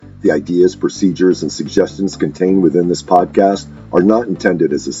The ideas, procedures, and suggestions contained within this podcast are not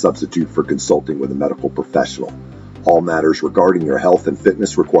intended as a substitute for consulting with a medical professional. All matters regarding your health and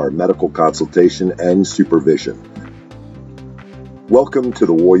fitness require medical consultation and supervision. Welcome to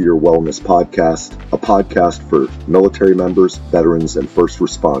the Warrior Wellness Podcast, a podcast for military members, veterans, and first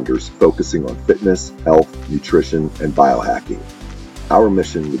responders focusing on fitness, health, nutrition, and biohacking. Our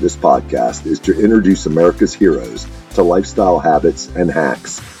mission with this podcast is to introduce America's heroes to lifestyle habits and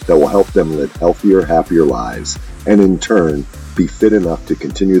hacks that will help them live healthier, happier lives, and in turn, be fit enough to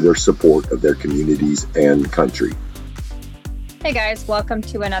continue their support of their communities and country. Hey guys, welcome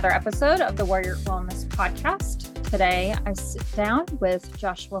to another episode of the Warrior Wellness Podcast. Today, I sit down with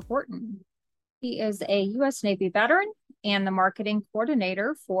Joshua Horton. He is a U.S. Navy veteran and the marketing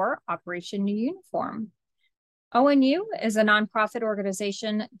coordinator for Operation New Uniform. ONU is a nonprofit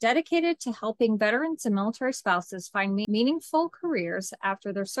organization dedicated to helping veterans and military spouses find meaningful careers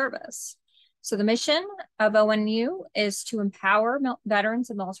after their service. So the mission of ONU is to empower veterans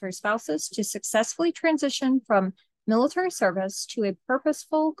and military spouses to successfully transition from military service to a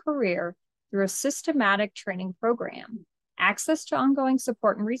purposeful career through a systematic training program, access to ongoing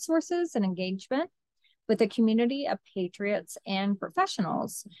support and resources, and engagement with a community of patriots and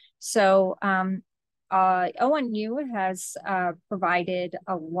professionals. So ONU has provided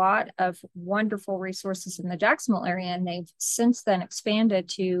a lot of wonderful resources in the Jacksonville area, and they've since then expanded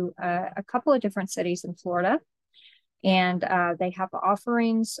to a couple of different cities in Florida. And they have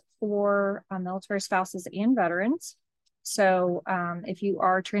offerings for military spouses and veterans. So if you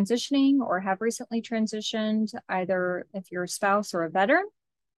are transitioning or have recently transitioned, either if you're a spouse or a veteran,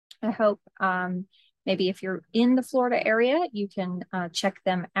 I hope maybe if you're in the Florida area, you can check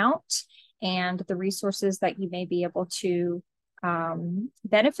them out and the resources that you may be able to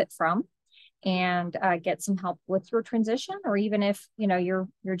benefit from and get some help with your transition, or even if you're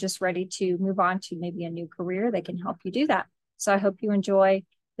just ready to move on to maybe a new career, they can help you do that. So I hope you enjoy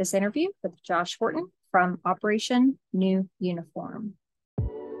this interview with Josh Horton from Operation New Uniform.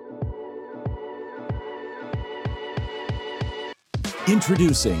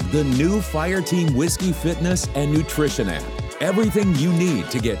 Introducing the new Fireteam Whiskey Fitness and Nutrition app. Everything you need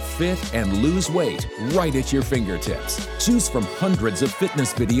to get fit and lose weight right at your fingertips. Choose from hundreds of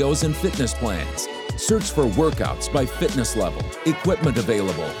fitness videos and fitness plans. Search for workouts by fitness level, equipment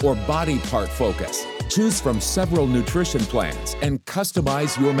available, or body part focus. Choose from several nutrition plans and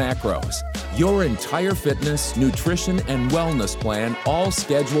customize your macros. Your entire fitness, nutrition, and wellness plan all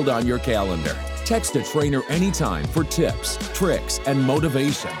scheduled on your calendar. Text a trainer anytime for tips, tricks, and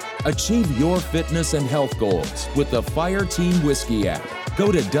motivation. Achieve your fitness and health goals with the Fireteam Whiskey app.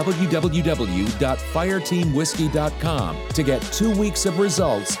 Go to www.fireteamwhiskey.com to get 2 weeks of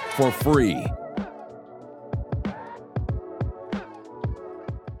results for free.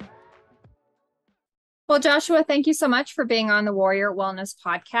 Well, Joshua, thank you so much for being on the Warrior Wellness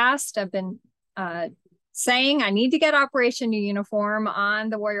Podcast. I've been saying I need to get Operation New Uniform on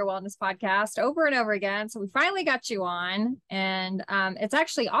the Warrior Wellness Podcast over and over again. So we finally got you on. And it's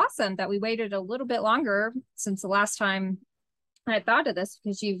actually awesome that we waited a little bit longer since the last time I thought of this,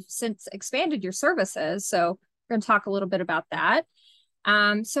 because you've since expanded your services. So we're going to talk a little bit about that.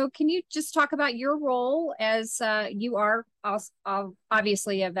 So can you just talk about your role, as you are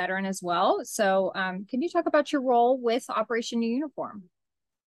obviously a veteran as well. So can you talk about your role with Operation New Uniform?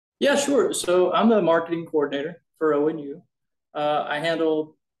 Yeah, sure. So I'm the marketing coordinator for ONU. I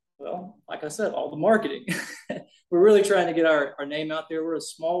handle, like I said, all the marketing. We're really trying to get our name out there. We're a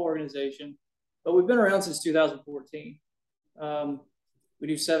small organization, but we've been around since 2014. We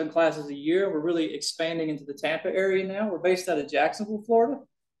do 7 classes a year. We're really expanding into the Tampa area now. We're based out of Jacksonville, Florida,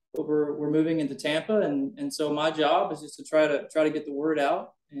 but we're moving into Tampa. And so my job is just to try to get the word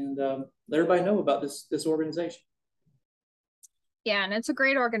out and let everybody know about this organization. Yeah, and it's a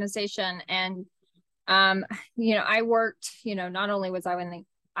great organization. And, I worked, not only was I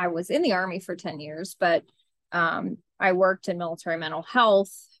was in the Army for 10 years, but I worked in military mental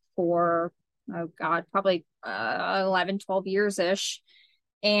health for, probably 11, 12 years-ish.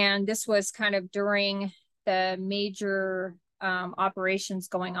 And this was kind of during the major operations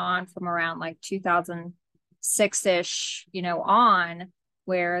going on from around like 2006-ish, on,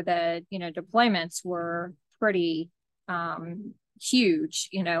 where the, deployments were pretty huge.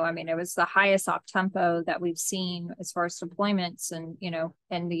 It was the highest op tempo that we've seen as far as deployments and,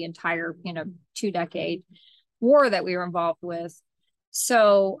 and the entire, 2-decade war that we were involved with.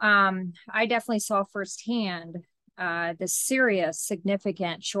 So I definitely saw firsthand the serious,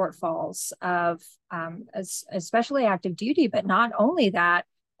 significant shortfalls of especially active duty, but not only that,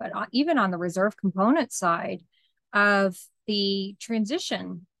 but even on the reserve component side of the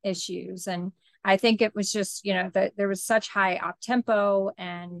transition issues. And I think it was just, that there was such high op tempo,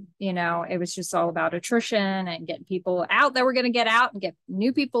 and, it was just all about attrition and getting people out that were going to get out and get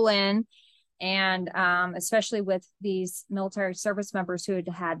new people in. And especially with these military service members who had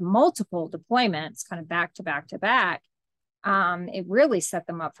had multiple deployments kind of back to back to back, it really set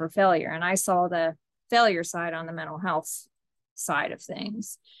them up for failure. And I saw the failure side on the mental health side of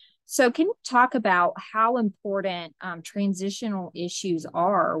things. So can you talk about how important transitional issues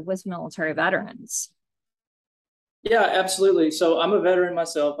are with military veterans? Yeah, absolutely. So I'm a veteran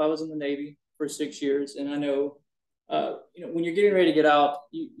myself. I was in the Navy for 6 years, and I know, when you're getting ready to get out,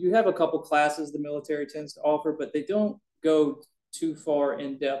 you have a couple classes the military tends to offer, but they don't go too far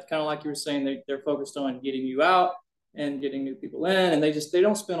in depth. Kind of like you were saying, they're focused on getting you out and getting new people in, and they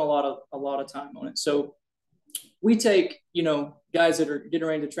don't spend a lot of time on it. So we take, guys that are getting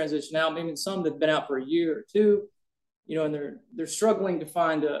ready to transition out, maybe some that have been out for a year or two, and they're struggling to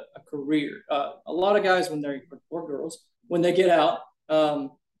find a career. A lot of guys or girls, when they get out,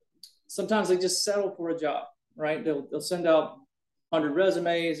 sometimes they just settle for a job, right? They'll send out 100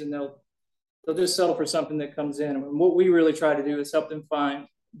 resumes, and they'll just settle for something that comes in. And what we really try to do is help them find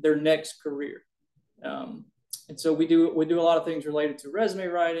their next career. And so we do a lot of things related to resume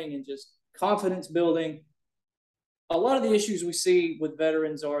writing and just confidence building. A lot of the issues we see with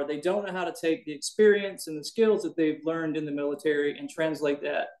veterans are they don't know how to take the experience and the skills that they've learned in the military and translate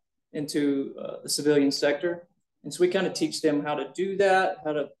that into the civilian sector. And so we kind of teach them how to do that,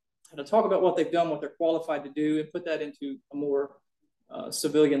 how to talk about what they've done, what they're qualified to do, and put that into a more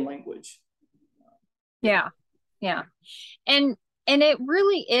civilian language. Yeah. And it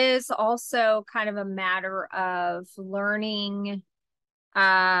really is also kind of a matter of learning.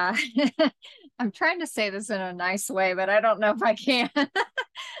 I'm trying to say this in a nice way, but I don't know if I can.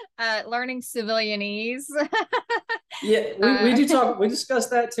 Learning civilianese. Yeah, we do talk. We discuss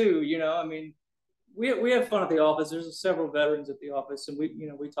that too. We have fun at the office. There's several veterans at the office, and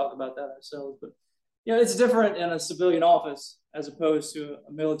we talk about that ourselves. But it's different in a civilian office as opposed to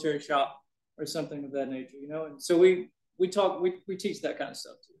a military shop or something of that nature. And so we teach that kind of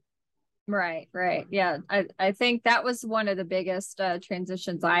stuff too. Right. Yeah. I think that was one of the biggest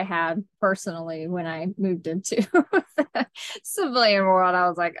transitions I had personally when I moved into the civilian world. I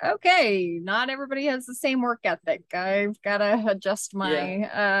was like, okay, not everybody has the same work ethic. I've got to adjust my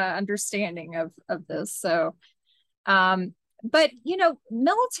understanding of this. So, but,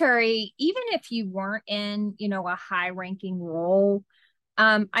 military, even if you weren't in, a high ranking role,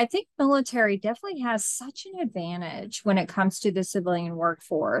 I think military definitely has such an advantage when it comes to the civilian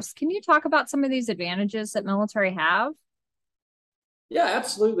workforce. Can you talk about some of these advantages that military have? Yeah,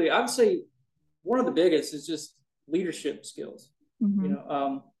 absolutely. I would say one of the biggest is just leadership skills.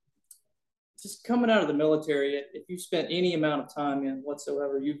 Mm-hmm. Just coming out of the military, if you spent any amount of time in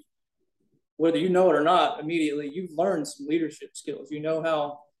whatsoever, whether you know it or not, immediately you've learned some leadership skills. You know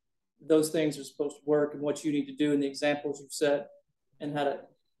how those things are supposed to work and what you need to do and the examples you've set, and how to,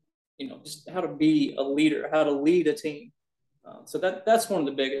 just how to be a leader, how to lead a team. So that's one of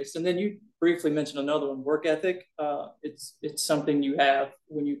the biggest. And then you briefly mentioned another one, work ethic. It's something you have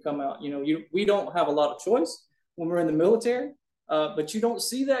when you come out. We don't have a lot of choice when we're in the military, but you don't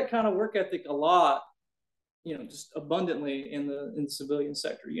see that kind of work ethic a lot, just abundantly in the civilian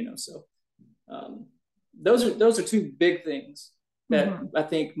sector. So those are two big things that mm-hmm. I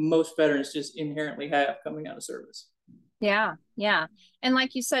think most veterans just inherently have coming out of service. Yeah. And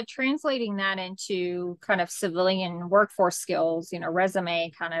like you said, translating that into kind of civilian workforce skills,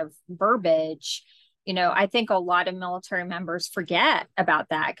 resume kind of verbiage, I think a lot of military members forget about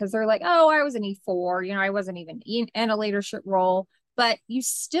that because they're like, oh, I was an E4, I wasn't even in a leadership role, but you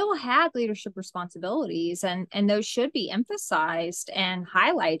still had leadership responsibilities, and those should be emphasized and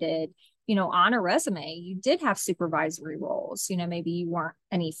highlighted. On a resume, you did have supervisory roles. Maybe you weren't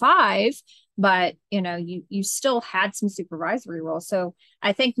an E5, but you still had some supervisory roles. So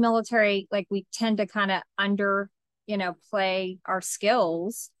I think military, like, we tend to kind of play our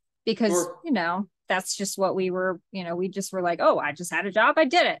skills because sure. That's just what we were. We just were like, oh, I just had a job, I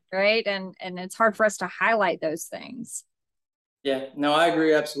did it, right? And it's hard for us to highlight those things. Yeah, no, I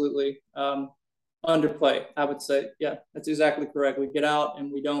agree absolutely. Underplay, I would say. Yeah, that's exactly correct. We get out and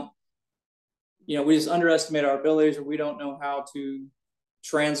we don't. We just underestimate our abilities, or we don't know how to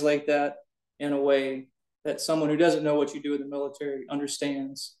translate that in a way that someone who doesn't know what you do in the military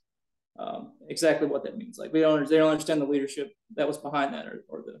understands exactly what that means. Like they don't understand the leadership that was behind that,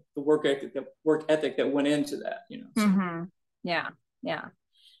 or the work ethic that went into that. So. Mm-hmm. Yeah.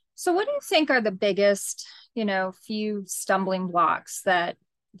 So what do you think are the biggest, few stumbling blocks that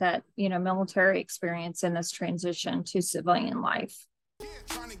that, military experience in this transition to civilian life.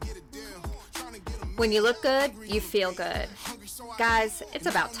 When you look good, you feel good. Guys, it's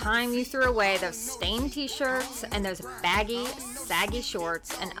about time you threw away those stained t-shirts and those baggy, saggy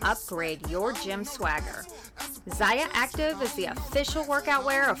shorts and upgrade your gym swagger. Zaya Active is the official workout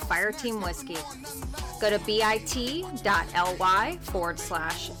wear of Fireteam Whiskey. Go to bit.ly/Zaya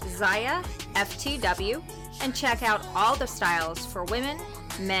FTW and check out all the styles for women,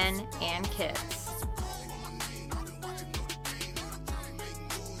 men, and kids.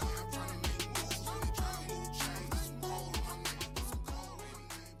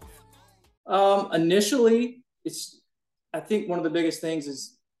 Initially, I think one of the biggest things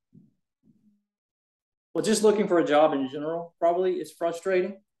is, well, just looking for a job in general probably is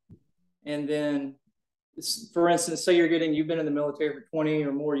frustrating. And then, for instance, say you've been in the military for 20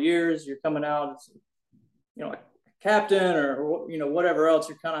 or more years, you're coming out as, a captain or whatever else,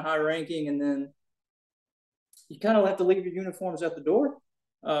 you're kind of high ranking, and then you kind of have to leave your uniforms at the door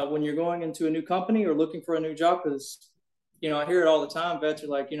when you're going into a new company or looking for a new job. Because, I hear it all the time. Vets are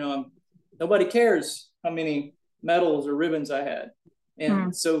like, nobody cares how many medals or ribbons I had.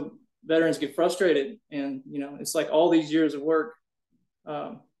 And so veterans get frustrated, and, it's like all these years of work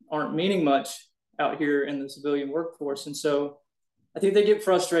aren't meaning much out here in the civilian workforce. And so I think they get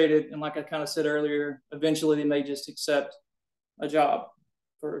frustrated. And like I kind of said earlier, eventually they may just accept a job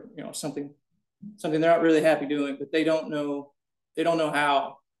for, something they're not really happy doing, but they don't know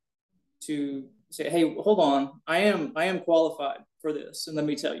how to say, hey, hold on, I am qualified for this, and let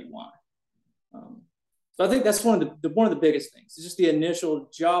me tell you why. So I think that's one of the biggest things. It's just the initial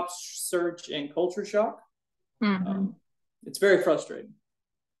job search and culture shock. It's very frustrating.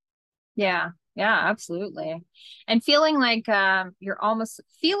 Yeah, absolutely. And feeling like you're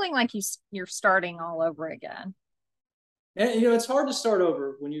starting all over again. And it's hard to start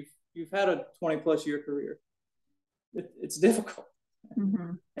over when you've had a 20+ year career. It's difficult,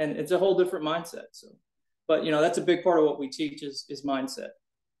 and it's a whole different mindset. So, but that's a big part of what we teach is mindset.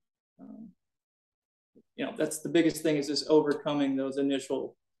 That's the biggest thing, is just overcoming those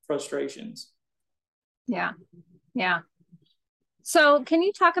initial frustrations. Yeah. So can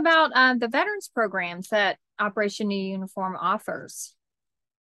you talk about the veterans programs that Operation New Uniform offers?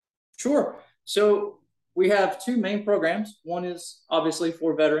 Sure. So we have two main programs. One is obviously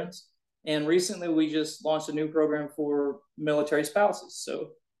for veterans, and recently we just launched a new program for military spouses. So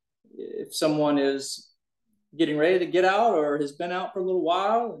if someone is getting ready to get out or has been out for a little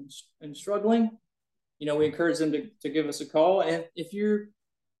while and struggling, we encourage them to give us a call. And if your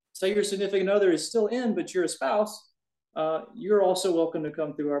significant other is still in, but you're a spouse, you're also welcome to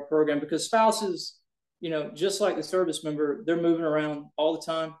come through our program, because spouses, just like the service member, they're moving around all the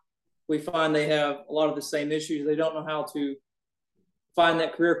time. We find they have a lot of the same issues. They don't know how to find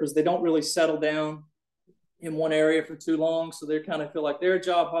that career because they don't really settle down in one area for too long. So they kind of feel like they're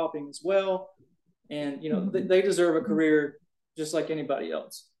job hopping as well. And, they deserve a career just like anybody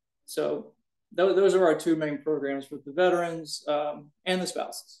else. So those are our two main programs with the veterans and the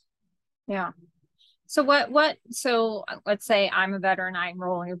spouses. Yeah. So so let's say I'm a veteran, I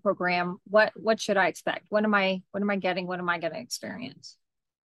enroll in your program. What should I expect? What am I getting? What am I going to experience?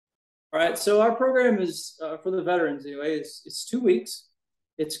 All right. So our program is for the veterans anyway. It's 2 weeks.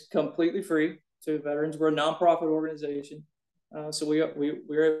 It's completely free to veterans. We're a nonprofit organization. So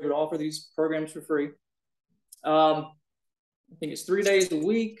we're able to offer these programs for free. I think it's 3 days a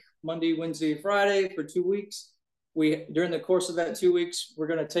week, Monday, Wednesday, Friday, for 2 weeks. During the course of that 2 weeks, we're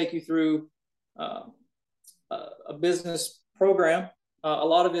going to take you through a business program. A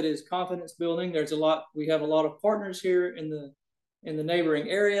lot of it is confidence building. We have a lot of partners here in the neighboring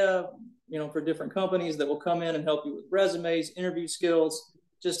area, for different companies that will come in and help you with resumes, interview skills,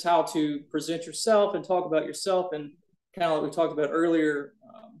 just how to present yourself and talk about yourself, and kind of like we talked about earlier,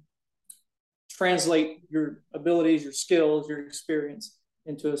 translate your abilities, your skills, your experience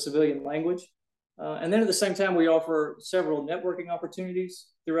into a civilian language. And then at the same time, we offer several networking opportunities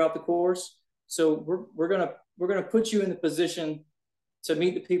throughout the course. So we're gonna put you in the position to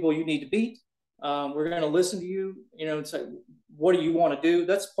meet the people you need to meet. We're gonna listen to you, and say, what do you want to do?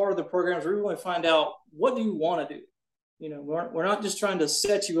 That's part of the programs. We want to find out, what do you want to do? We're not just trying to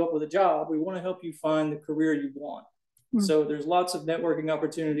set you up with a job. We want to help you find the career you want. So there's lots of networking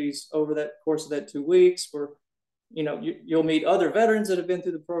opportunities over that course of that 2 weeks where, you'll meet other veterans that have been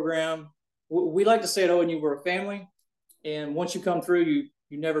through the program. We like to say at ONU, we're a family. And once you come through, you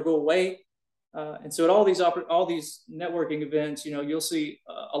never go away. And so at all these networking events, you'll see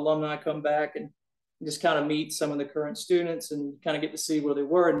alumni come back and just kind of meet some of the current students and kind of get to see where they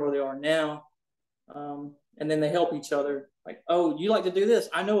were and where they are now. And then they help each other Like, oh, you like to do this?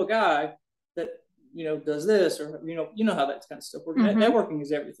 I know a guy that, does this, or, you know how that kind of stuff works. Networking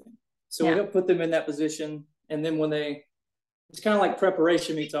is everything. So we help put them in that position. And then it's kind of like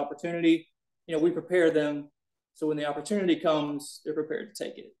preparation meets opportunity. We prepare them. So when the opportunity comes, they're prepared to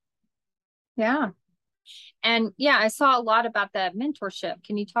take it. Yeah. And I saw a lot about the mentorship.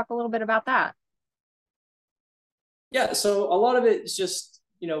 Can you talk a little bit about that? Yeah. So a lot of it is just,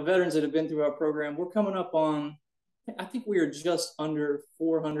 veterans that have been through our program. We're coming up on, I think we are just under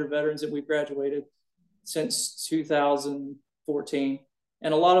 400 veterans that we've graduated since 2014.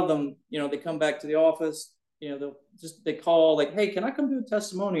 And a lot of them, they come back to the office, they call like, hey, can I come do a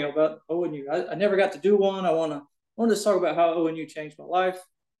testimonial about ONU? I never got to do one. I want to talk about how ONU changed my life.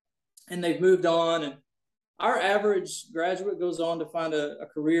 And they've moved on. And our average graduate goes on to find a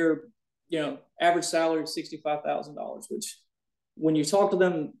career, average salary of $65,000, which when you talk to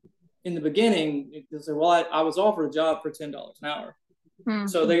them in the beginning, they say, well, I was offered a job for $10 an hour. Mm-hmm.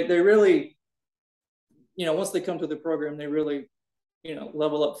 So they really, once they come to the program, they really,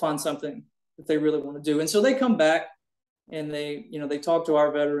 level up, find something that they really want to do. And so they come back and they talk to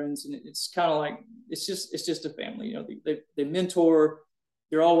our veterans, and it's kind of like, it's just a family. They mentor.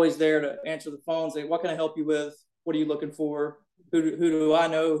 They're always there to answer the phones. What can I help you with? What are you looking for? Who do I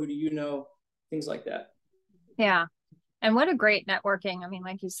know? Who do you know? Things like that. Yeah. And what a great networking. I mean,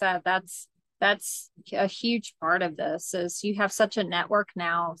 like you said, that's a huge part of this is you have such a network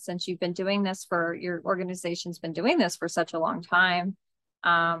now, since you've been doing this your organization's been doing this for such a long time.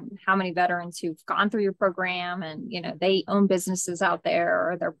 How many veterans who've gone through your program and, they own businesses out there,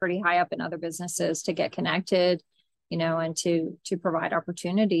 or they're pretty high up in other businesses, to get connected, and to provide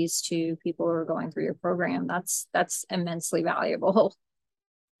opportunities to people who are going through your program. That's immensely valuable.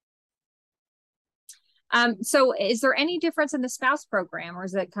 So is there any difference in the spouse program, or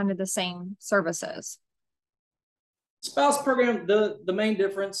is it kind of the same services? Spouse program, the main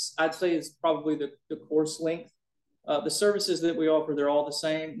difference I'd say is probably the course length. The services that we offer, they're all the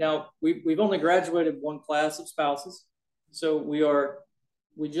same. Now we've only graduated one class of spouses. So we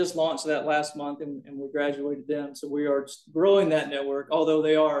just launched that last month and we graduated them. So we are growing that network, although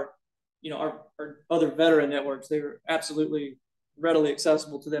they are, our other veteran networks, they are absolutely readily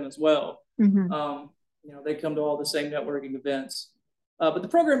accessible to them as well. Mm-hmm. They come to all the same networking events, but the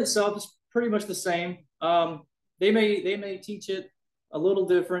program itself is pretty much the same. They may teach it a little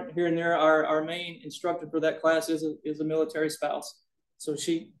different here and there. Our main instructor for that class is a military spouse, so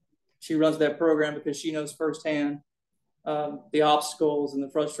she runs that program because she knows firsthand the obstacles and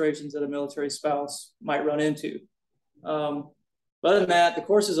the frustrations that a military spouse might run into. But other than that, the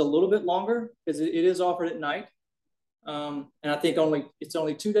course is a little bit longer because it is offered at night, and I think it's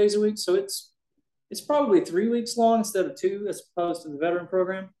only 2 days a week, so it's probably 3 weeks long instead of 2, as opposed to the veteran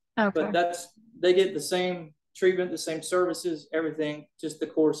program. Okay. But they get the same treatment, the same services, everything. Just the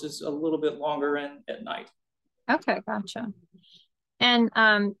course is a little bit longer and at night. Okay, gotcha. And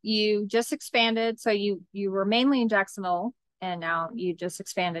you just expanded, so you were mainly in Jacksonville, and now you just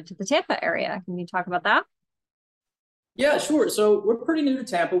expanded to the Tampa area. Can you talk about that? Yeah, sure. So we're pretty new to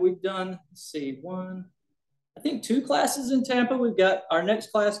Tampa. We've done, I think 2 classes in Tampa. We've got our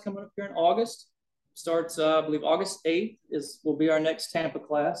next class coming up here in August. Starts, I believe, August 8th will be our next Tampa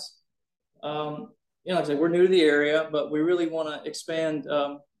class. Like I said, we're new to the area, but we really want to expand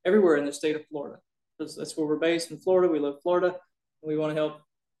everywhere in the state of Florida. That's where we're based in Florida. We love Florida, and we want to help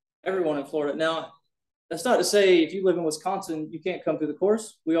everyone in Florida. Now, that's not to say if you live in Wisconsin, you can't come through the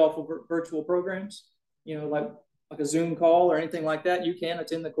course. We offer virtual programs, like a Zoom call or anything like that. You can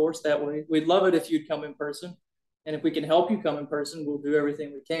attend the course that way. We'd love it if you'd come in person. And if we can help you come in person, we'll do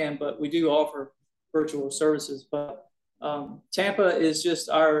everything we can, but we do offer virtual services. But Tampa is just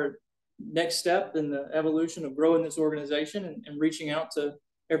our next step in the evolution of growing this organization and reaching out to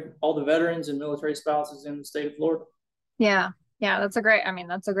all the veterans and military spouses in the state of Florida. Yeah, that's a great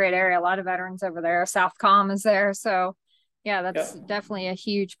area. A lot of veterans over there. Southcom is there. So that's definitely a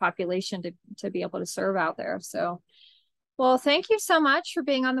huge population to be able to serve out there. So, well, thank you so much for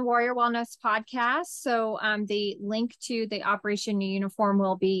being on the Warrior Wellness podcast. So the link to the Operation New Uniform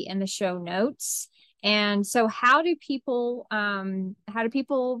will be in the show notes. And so how do people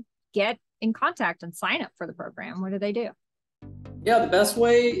get in contact and sign up for the program? What do they do? Yeah, the best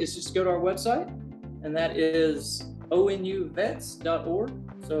way is just go to our website, and that is onuvets.org.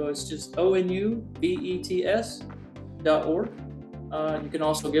 So it's just onuvets.org. You can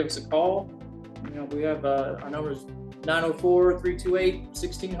also give us a call. We have our number is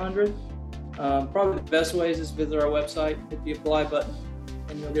 904-328-1600. Probably the best way is just visit our website, hit the apply button,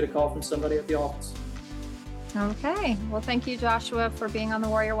 and you'll get a call from somebody at the office. Okay. Well, thank you, Joshua, for being on the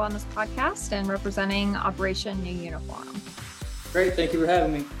Warrior Wellness podcast and representing Operation New Uniform. Great. Thank you for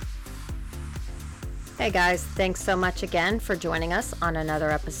having me. Hey guys, thanks so much again for joining us on another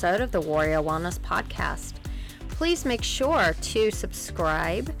episode of the Warrior Wellness Podcast. Please make sure to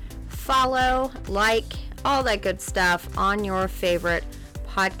subscribe, follow, like, all that good stuff on your favorite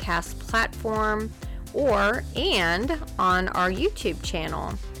podcast platform and on our YouTube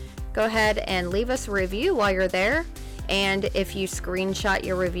channel. Go ahead and leave us a review while you're there. And if you screenshot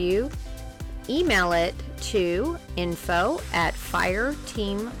your review, email it to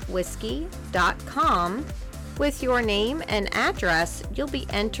info@fireteamwhiskey.com with your name and address. You'll be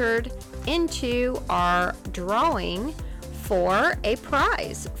entered into our drawing for a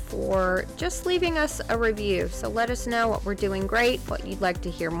prize for just leaving us a review. So let us know what we're doing great, what you'd like to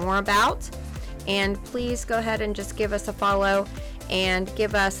hear more about, and please go ahead and just give us a follow and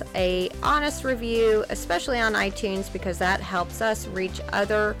give us a honest review, especially on iTunes, because that helps us reach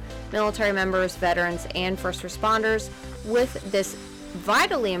other military members, veterans, and first responders with this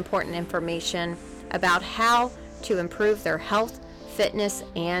vitally important information about how to improve their health, fitness,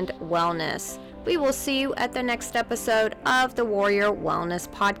 and wellness. We will see you at the next episode of the Warrior Wellness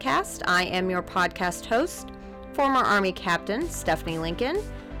Podcast. I am your podcast host, former Army Captain Stephanie Lincoln,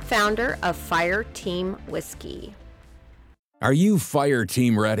 founder of Fire Team Whiskey. Are you Fire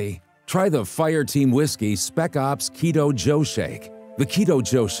Team ready? Try the Fire Team Whiskey Spec Ops Keto Joe Shake. The Keto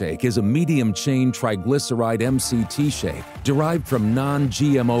Joe Shake is a medium-chain triglyceride MCT shake derived from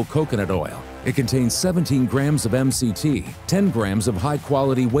non-GMO coconut oil. It contains 17 grams of MCT, 10 grams of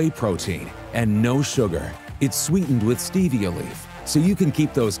high-quality whey protein, and no sugar. It's sweetened with stevia leaf, so you can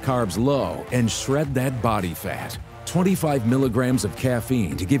keep those carbs low and shred that body fat. 25 milligrams of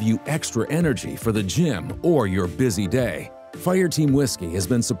caffeine to give you extra energy for the gym or your busy day. Fire Team Whiskey has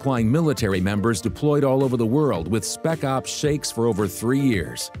been supplying military members deployed all over the world with Spec Ops shakes for over 3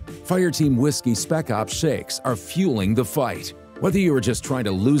 years. Fire Team Whiskey Spec Ops shakes are fueling the fight. Whether you are just trying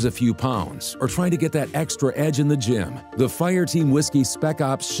to lose a few pounds or trying to get that extra edge in the gym, the Fire Team Whiskey Spec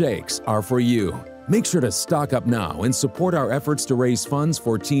Ops shakes are for you. Make sure to stock up now and support our efforts to raise funds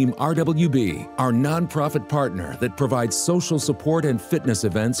for Team RWB, our nonprofit partner that provides social support and fitness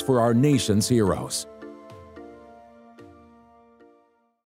events for our nation's heroes.